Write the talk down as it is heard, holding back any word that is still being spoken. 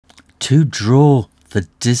to draw the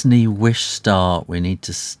Disney Wish star, we need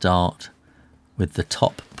to start with the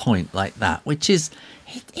top point like that, which is,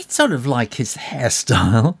 it's sort of like his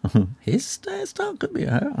hairstyle. His hairstyle could be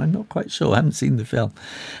her, I'm not quite sure, I haven't seen the film.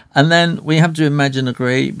 And then we have to imagine a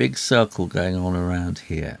great big circle going on around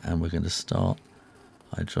here, and we're going to start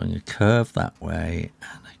by drawing a curve that way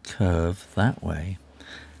and a curve that way.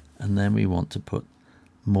 And then we want to put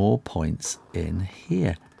more points in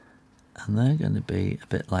here. And they're going to be a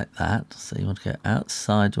bit like that. So you want to go out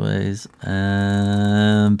sideways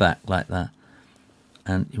and back like that.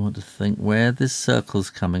 And you want to think where this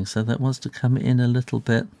circle's coming. So that wants to come in a little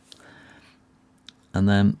bit. And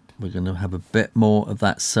then we're going to have a bit more of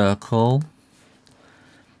that circle.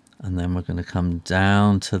 And then we're going to come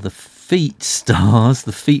down to the feet stars,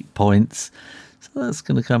 the feet points. So that's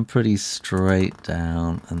going to come pretty straight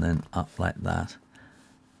down and then up like that.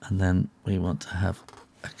 And then we want to have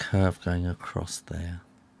a curve going across there.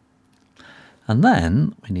 And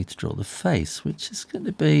then we need to draw the face, which is going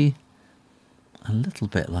to be a little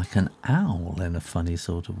bit like an owl in a funny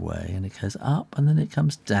sort of way. And it goes up and then it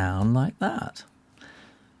comes down like that.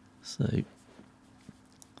 So,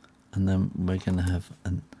 and then we're going to have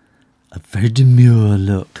a very demure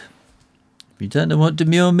look. If you don't know what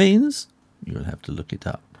demure means, you'll have to look it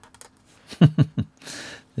up.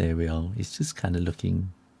 There we are. He's just kind of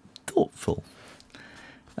looking thoughtful.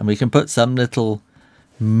 And we can put some little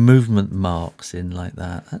movement marks in like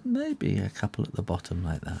that, and maybe a couple at the bottom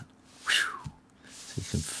like that. So you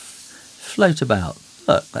can float about.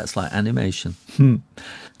 Look, that's like animation.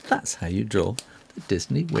 That's how you draw the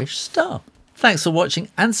Disney Wish star. Thanks for watching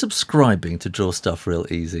and subscribing to Draw Stuff Real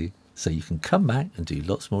Easy, so you can come back and do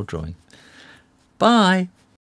lots more drawing. Bye.